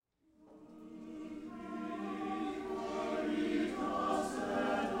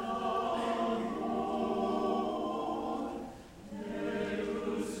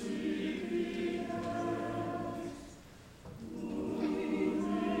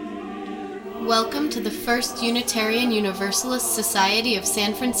Welcome to the First Unitarian Universalist Society of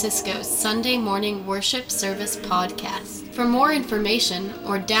San Francisco's Sunday morning worship service podcast. For more information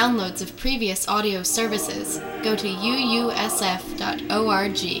or downloads of previous audio services, go to uusf.org.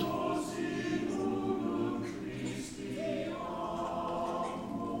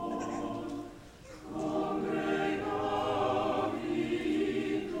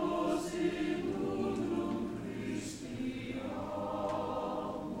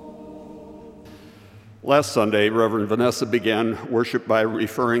 Last Sunday, Reverend Vanessa began worship by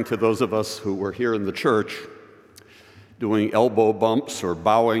referring to those of us who were here in the church doing elbow bumps or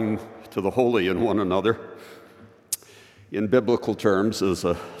bowing to the holy in one another, in biblical terms, as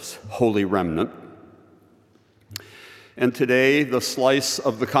a holy remnant. And today, the slice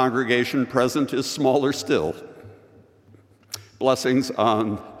of the congregation present is smaller still. Blessings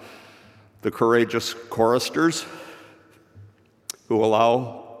on the courageous choristers who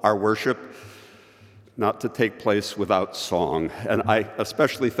allow our worship not to take place without song. And I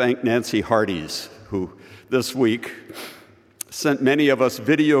especially thank Nancy Hardees, who this week sent many of us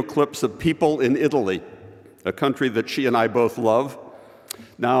video clips of people in Italy, a country that she and I both love,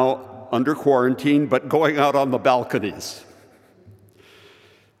 now under quarantine, but going out on the balconies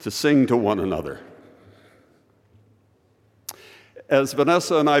to sing to one another. As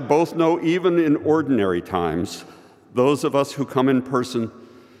Vanessa and I both know, even in ordinary times, those of us who come in person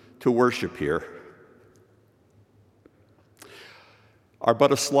to worship here are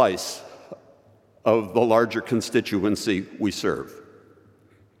but a slice of the larger constituency we serve.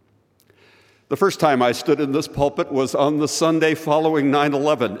 The first time I stood in this pulpit was on the Sunday following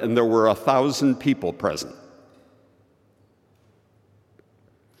 9/11, and there were 1,000 people present.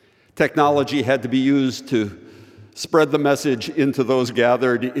 Technology had to be used to spread the message into those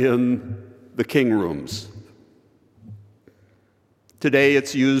gathered in the king rooms. Today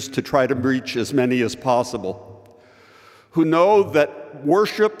it's used to try to reach as many as possible who know that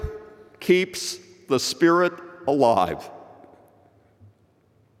worship keeps the spirit alive.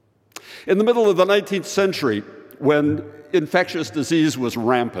 In the middle of the 19th century, when infectious disease was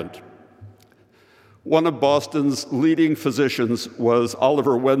rampant, one of Boston's leading physicians was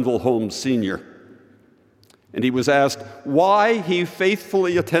Oliver Wendell Holmes Sr., and he was asked why he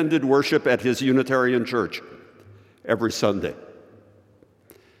faithfully attended worship at his Unitarian church every Sunday.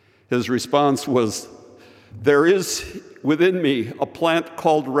 His response was, "There is within me a plant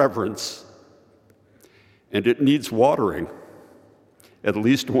called reverence, and it needs watering at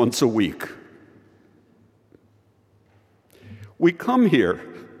least once a week." We come here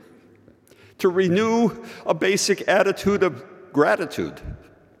to renew a basic attitude of gratitude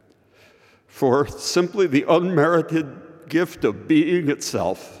for simply the unmerited gift of being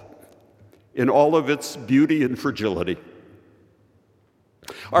itself in all of its beauty and fragility.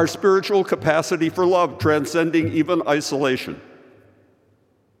 Our spiritual capacity for love transcending even isolation.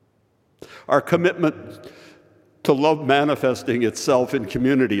 Our commitment to love manifesting itself in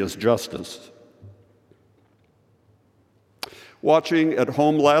community as justice. Watching at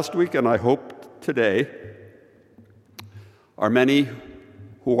home last week, and I hope today, are many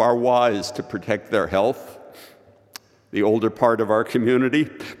who are wise to protect their health, the older part of our community,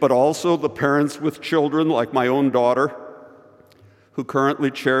 but also the parents with children like my own daughter, who currently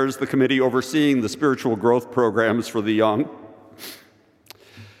chairs the committee overseeing the spiritual growth programs for the young.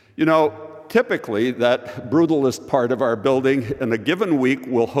 You know, typically that brutalist part of our building in a given week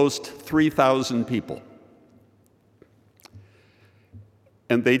will host 3,000 people.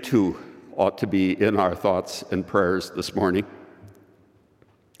 And they too ought to be in our thoughts and prayers this morning,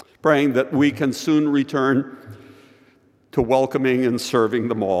 praying that we can soon return to welcoming and serving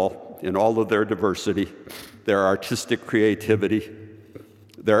them all in all of their diversity, their artistic creativity,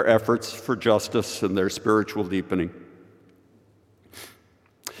 their efforts for justice, and their spiritual deepening.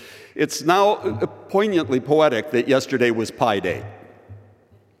 It's now poignantly poetic that yesterday was Pi Day,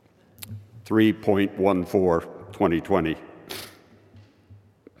 3.14/2020.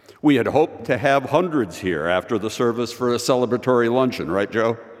 We had hoped to have hundreds here after the service for a celebratory luncheon, right,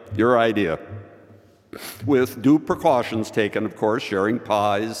 Joe? Your idea. With due precautions taken, of course, sharing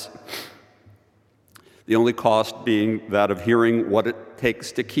pies, the only cost being that of hearing what it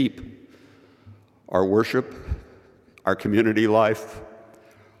takes to keep our worship, our community life,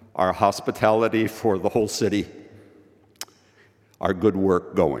 our hospitality for the whole city, our good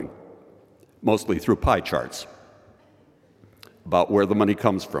work going, mostly through pie charts about where the money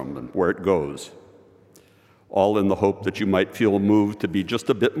comes from and where it goes, all in the hope that you might feel moved to be just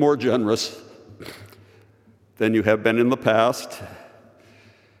a bit more generous than you have been in the past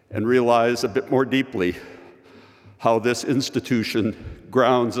and realize a bit more deeply how this institution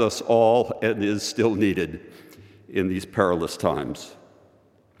grounds us all and is still needed in these perilous times.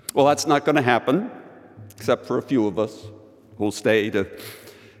 Well, that's not going to happen, except for a few of us who'll stay to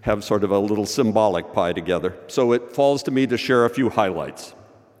have sort of a little symbolic pie together. So it falls to me to share a few highlights.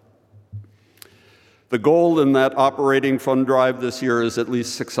 The goal in that operating fund drive this year is at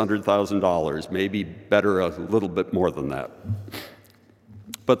least $600,000, maybe better a little bit more than that.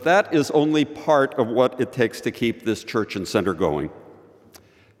 But that is only part of what it takes to keep this church and center going.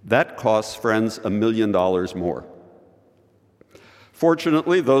 That costs, friends, $1 million more.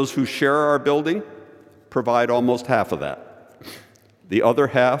 Fortunately, those who share our building provide almost half of that. The other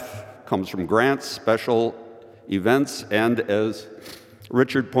half comes from grants, special events, and, as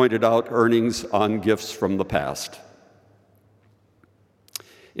Richard pointed out, earnings on gifts from the past.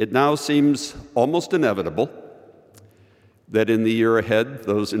 It now seems almost inevitable that in the year ahead,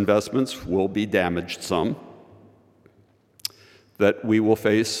 those investments will be damaged some, that we will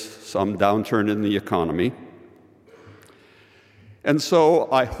face some downturn in the economy. And so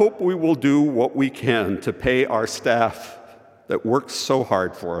I hope we will do what we can to pay our staff that works so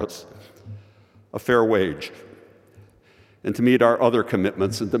hard for us a fair wage, and to meet our other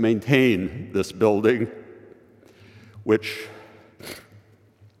commitments and to maintain this building, which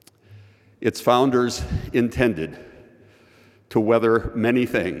its founders intended to weather many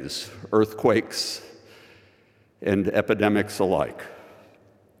things, earthquakes and epidemics alike,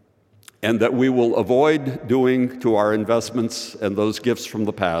 and that we will avoid doing to our investments and those gifts from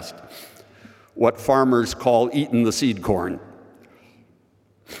the past what farmers call eating the seed corn.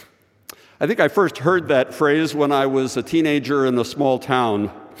 I think I first heard that phrase when I was a teenager in a small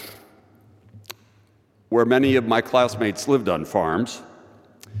town where many of my classmates lived on farms.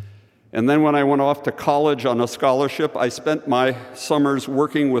 And then when I went off to college on a scholarship, I spent my summers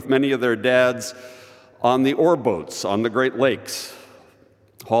working with many of their dads on the ore boats on the Great Lakes,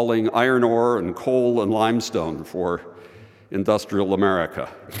 hauling iron ore and coal and limestone for industrial America.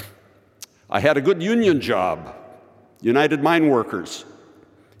 I had a good union job, United Mine Workers,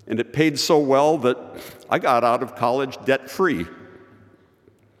 and it paid so well that I got out of college debt-free.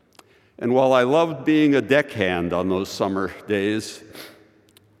 And while I loved being a deckhand on those summer days,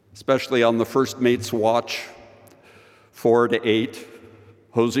 especially on the first mate's watch, 4 to 8,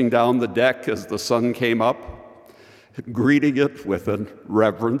 hosing down the deck as the sun came up, greeting it with a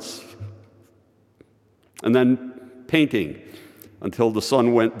reverence, and then painting until the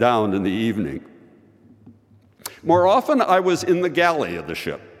sun went down in the evening. More often, I was in the galley of the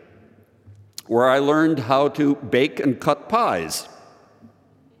ship, where I learned how to bake and cut pies.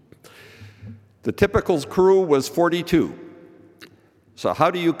 The typical crew was 42. So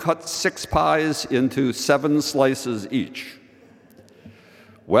how do you cut 6 pies into 7 slices each?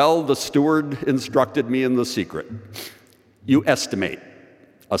 Well, the steward instructed me in the secret. You estimate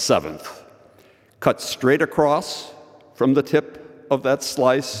a 7th. Cut straight across from the tip of that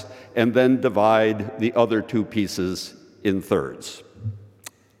slice, and then divide the other 2 pieces in thirds.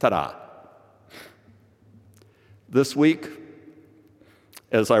 Ta-da! This week,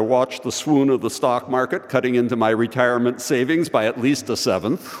 as I watched the swoon of the stock market cutting into my retirement savings by at least a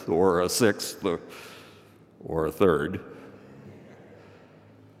 7th, or a 6th, or a 3rd,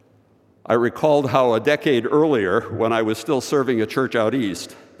 I recalled how a decade earlier, when I was still serving a church out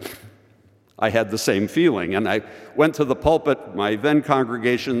east, I had the same feeling. And I went to the pulpit, my then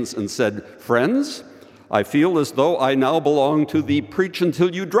congregations, and said, "Friends, I feel as though I now belong to the Preach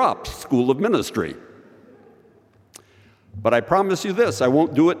Until You Drop School of Ministry. But I promise you this, I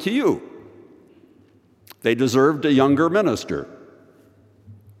won't do it to you." They deserved a younger minister,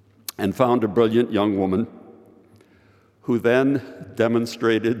 and found a brilliant young woman who then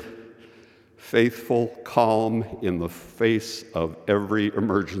demonstrated faithful calm in the face of every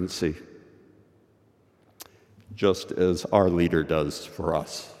emergency, just as our leader does for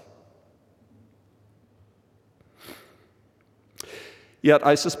us. Yet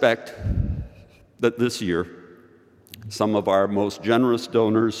I suspect that this year, some of our most generous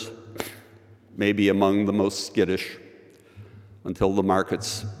donors may be among the most skittish until the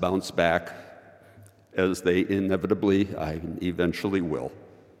markets bounce back, as they inevitably and eventually will.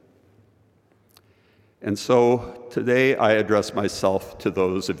 And so today I address myself to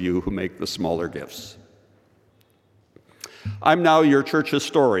those of you who make the smaller gifts. I'm now your church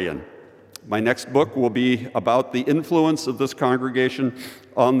historian. My next book will be about the influence of this congregation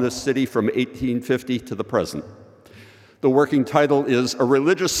on this city from 1850 to the present. The working title is A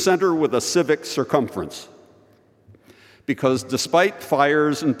Religious Center with a Civic Circumference. Because despite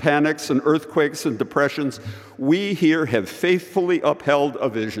fires and panics and earthquakes and depressions, we here have faithfully upheld a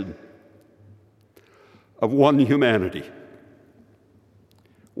vision of one humanity.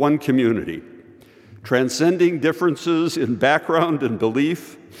 one community, transcending differences in background and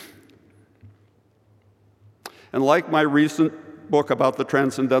belief. And like my recent book about the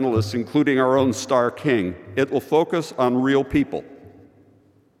Transcendentalists, including our own Star King, it will focus on real people.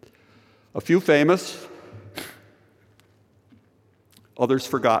 A few famous, others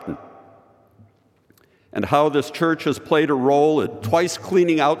forgotten. And how this church has played a role in twice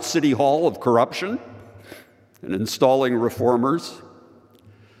cleaning out City Hall of corruption and installing reformers.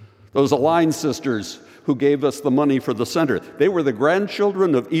 Those Align sisters who gave us the money for the center, they were the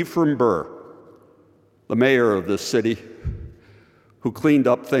grandchildren of Ephraim Burr, the mayor of this city, who cleaned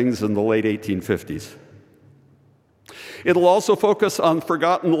up things in the late 1850s. It'll also focus on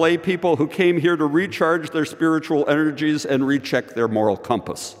forgotten lay people who came here to recharge their spiritual energies and recheck their moral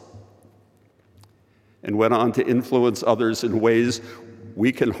compass, and went on to influence others in ways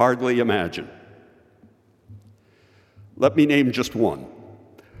we can hardly imagine. Let me name just one: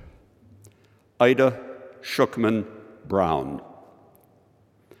 Ida Schuckman Brown,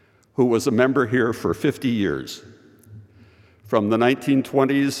 who was a member here for 50 years, from the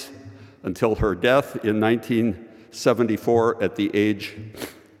 1920s until her death in 1974 at the age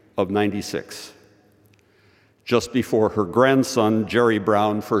of 96, just before her grandson, Jerry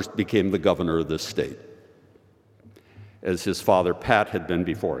Brown, first became the governor of this state, as his father, Pat, had been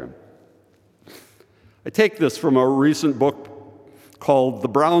before him. I take this from a recent book called The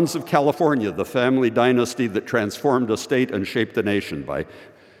Browns of California, the Family Dynasty That Transformed a State and Shaped a Nation by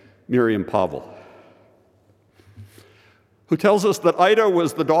Miriam Pavel, who tells us that Ida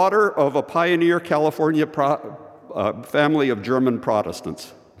was the daughter of a pioneer California family of German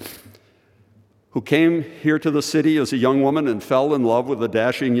Protestants who came here to the city as a young woman and fell in love with a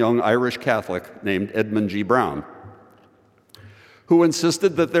dashing young Irish Catholic named Edmund G. Brown, who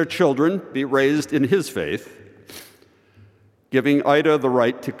insisted that their children be raised in his faith, giving Ida the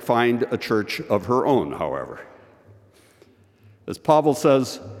right to find a church of her own, however. As Pavel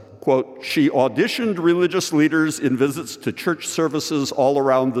says, quote, she auditioned religious leaders in visits to church services all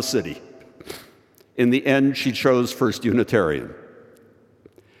around the city. In the end, she chose First Unitarian,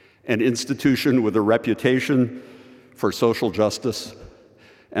 an institution with a reputation for social justice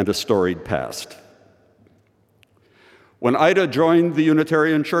and a storied past. When Ida joined the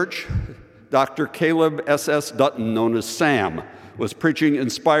Unitarian Church, Dr. Caleb S.S. Dutton, known as Sam, was preaching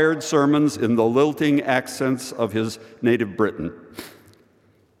inspired sermons in the lilting accents of his native Britain.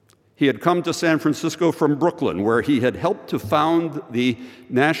 He had come to San Francisco from Brooklyn, where he had helped to found the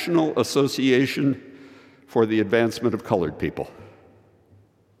National Association for the Advancement of Colored People.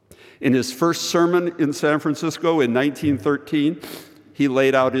 In his first sermon in San Francisco in 1913, he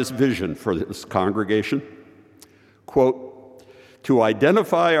laid out his vision for this congregation, quote, to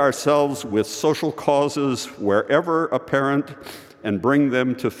identify ourselves with social causes wherever apparent and bring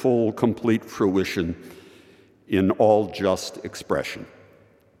them to full, complete fruition in all just expression.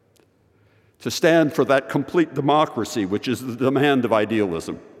 To stand for that complete democracy, which is the demand of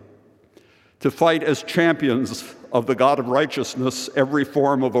idealism. To fight as champions of the God of righteousness every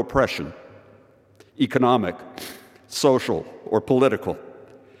form of oppression, economic, social, or political,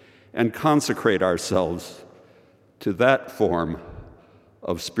 and consecrate ourselves to that form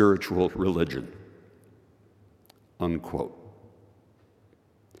of spiritual religion, unquote.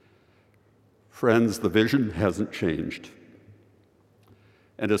 Friends, the vision hasn't changed.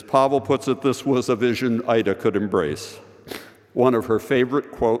 And as Pavel puts it, this was a vision Ida could embrace. One of her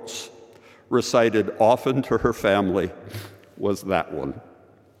favorite quotes, recited often to her family, was that one.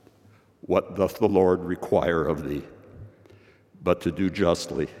 What doth the Lord require of thee, but to do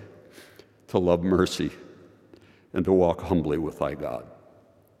justly, to love mercy, and to walk humbly with thy God.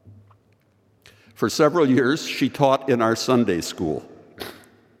 For several years, she taught in our Sunday school,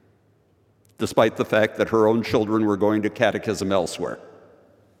 despite the fact that her own children were going to catechism elsewhere.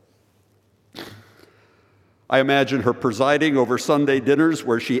 I imagine her presiding over Sunday dinners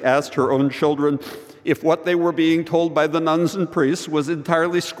where she asked her own children if what they were being told by the nuns and priests was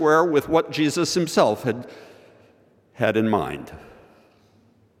entirely square with what Jesus himself had in mind.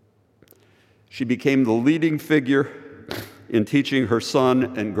 She became the leading figure in teaching her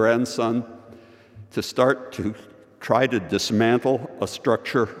son and grandson to start to try to dismantle a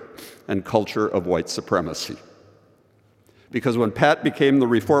structure and culture of white supremacy. Because when Pat became the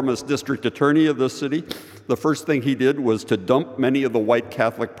reformist district attorney of the city, the first thing he did was to dump many of the white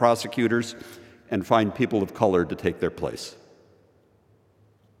Catholic prosecutors and find people of color to take their place.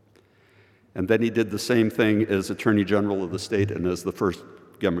 And then he did the same thing as Attorney General of the state and as the first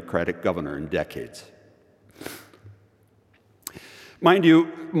Democratic governor in decades. Mind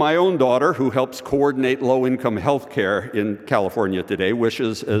you, my own daughter, who helps coordinate low-income health care in California today,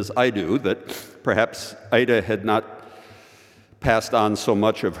 wishes, as I do, that perhaps Ida had not passed on so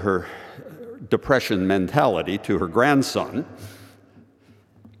much of her depression mentality to her grandson,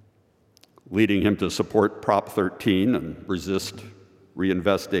 leading him to support Prop 13 and resist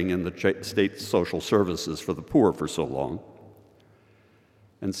reinvesting in the state's social services for the poor for so long.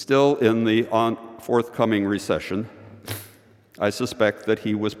 And still in the forthcoming recession, I suspect that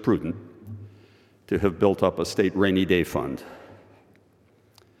he was prudent to have built up a state rainy day fund.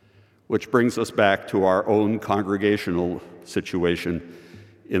 Which brings us back to our own congregational situation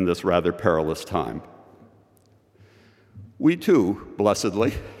in this rather perilous time. We too,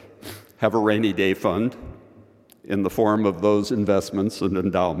 blessedly, have a rainy day fund in the form of those investments and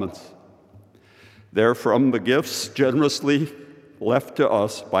endowments. They're from the gifts generously left to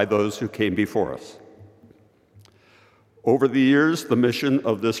us by those who came before us. Over the years, the mission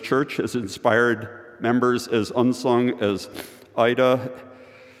of this church has inspired members as unsung as Ida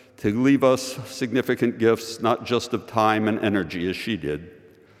to leave us significant gifts, not just of time and energy as she did,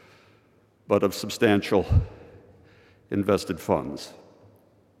 but of substantial invested funds.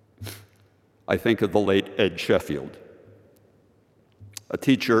 I think of the late Ed Sheffield. A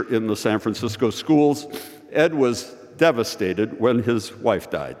teacher in the San Francisco schools, Ed was devastated when his wife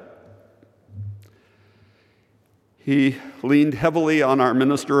died. He leaned heavily on our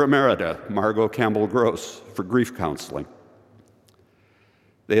minister emerita, Margot Campbell Gross, for grief counseling.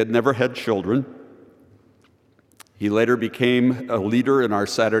 They had never had children. He later became a leader in our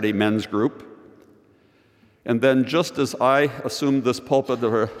Saturday men's group. And then, just as I assumed this pulpit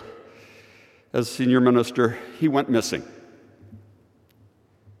as senior minister, he went missing.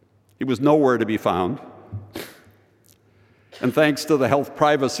 He was nowhere to be found. And thanks to the health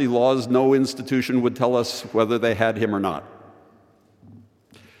privacy laws, no institution would tell us whether they had him or not.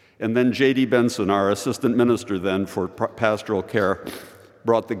 And then J.D. Benson, our assistant minister then for pastoral care,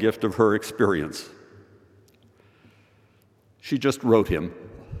 brought the gift of her experience. She just wrote him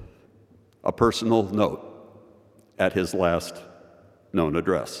a personal note at his last known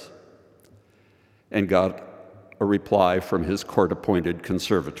address and got a reply from his court-appointed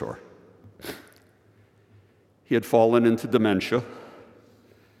conservator. He had fallen into dementia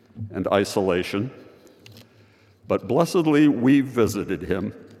and isolation, but blessedly we visited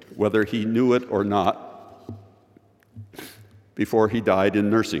him, whether he knew it or not, before he died in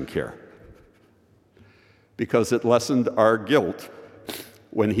nursing care, because it lessened our guilt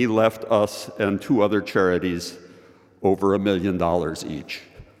when he left us and two other charities over $1 million each.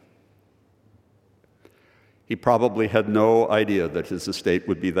 He probably had no idea that his estate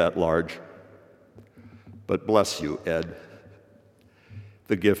would be that large. But bless you, Ed.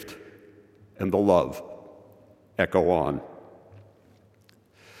 The gift and the love echo on.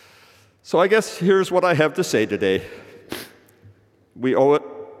 So I guess here's what I have to say today. We owe it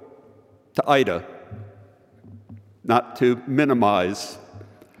to Ida not to minimize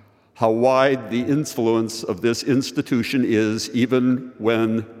how wide the influence of this institution is, even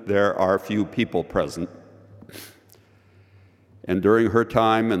when there are few people present. And during her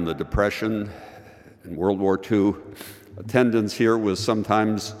time in the Depression and World War II, attendance here was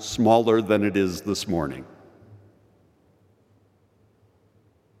sometimes smaller than it is this morning.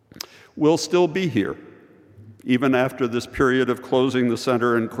 We'll still be here, even after this period of closing the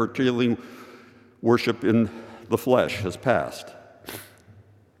center and curtailing worship in the flesh has passed.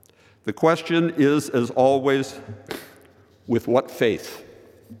 The question is, as always, with what faith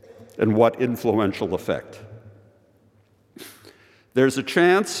and what influential effect? There's a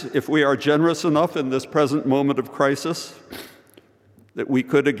chance, if we are generous enough in this present moment of crisis, that we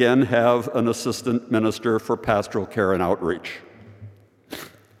could again have an assistant minister for pastoral care and outreach.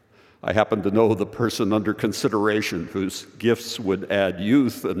 I happen to know the person under consideration whose gifts would add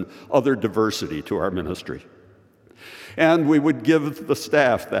youth and other diversity to our ministry. And we would give the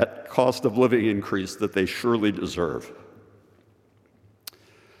staff that cost of living increase that they surely deserve.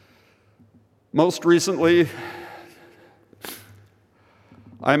 Most recently,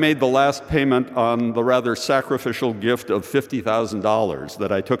 I made the last payment on the rather sacrificial gift of $50,000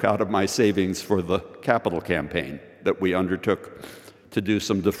 that I took out of my savings for the capital campaign that we undertook to do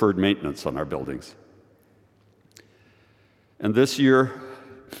some deferred maintenance on our buildings. And this year,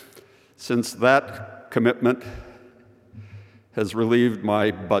 since that commitment has relieved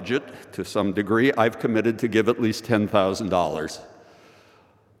my budget to some degree, I've committed to give at least $10,000,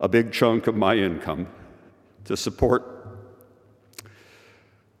 a big chunk of my income, to support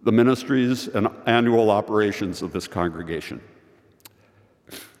the ministries and annual operations of this congregation.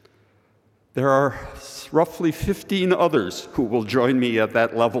 There are roughly 15 others who will join me at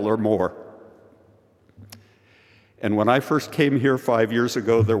that level or more. And when I first came here 5 years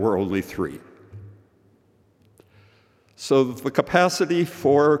ago, there were only 3. So the capacity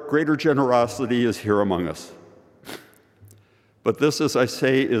for greater generosity is here among us. But this, as I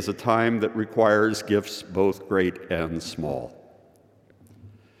say, is a time that requires gifts both great and small.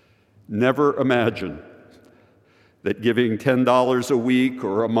 Never imagine that giving $10 a week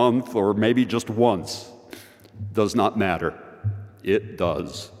or a month or maybe just once does not matter. It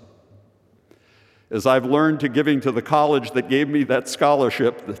does. As I've learned to giving to the college that gave me that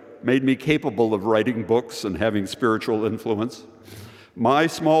scholarship that made me capable of writing books and having spiritual influence, my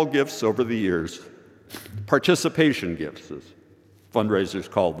small gifts over the years, participation gifts, as fundraisers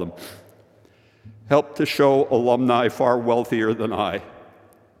called them, helped to show alumni far wealthier than I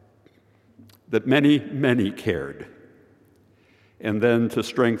that many, many cared, and then to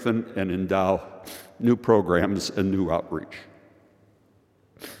strengthen and endow new programs and new outreach.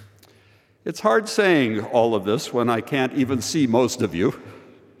 It's hard saying all of this when I can't even see most of you,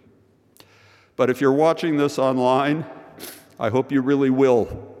 but if you're watching this online, I hope you really will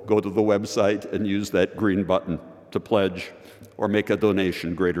go to the website and use that green button to pledge or make a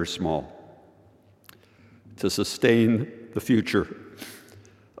donation, great or small, to sustain the future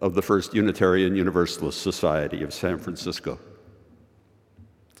of the First Unitarian Universalist Society of San Francisco.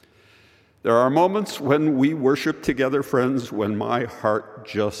 There are moments when we worship together, friends, when my heart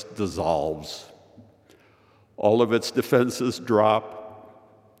just dissolves. All of its defenses drop,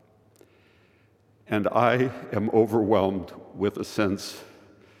 and I am overwhelmed with a sense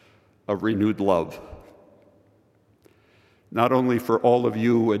of renewed love, not only for all of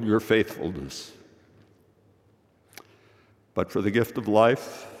you and your faithfulness, but for the gift of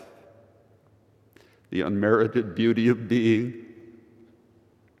life, the unmerited beauty of being,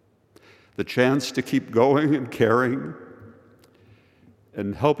 the chance to keep going and caring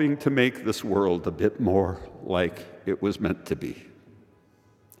and helping to make this world a bit more like it was meant to be.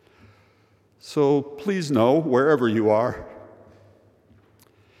 So please know, wherever you are,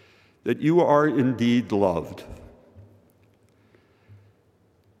 that you are indeed loved.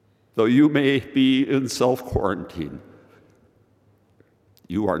 Though you may be in self-quarantine,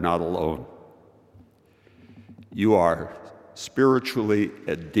 you are not alone. You are spiritually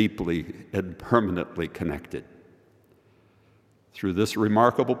and deeply and permanently connected through this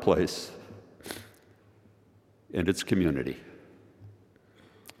remarkable place and its community.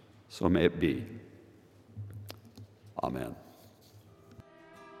 So may it be. Amen.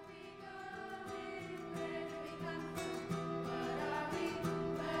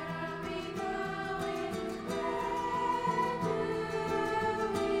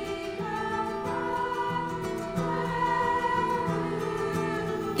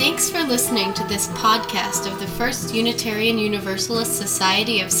 Thanks for listening to this podcast of the First Unitarian Universalist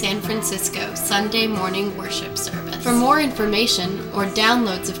Society of San Francisco Sunday morning worship service. For more information or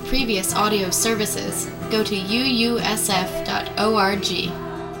downloads of previous audio services, go to uusf.org.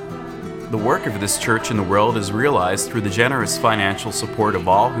 The work of this church in the world is realized through the generous financial support of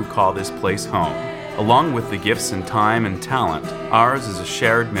all who call this place home. Along with the gifts and time and talent, ours is a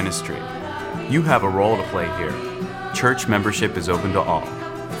shared ministry. You have a role to play here. Church membership is open to all.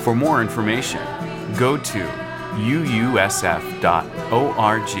 For more information, go to uusf.org.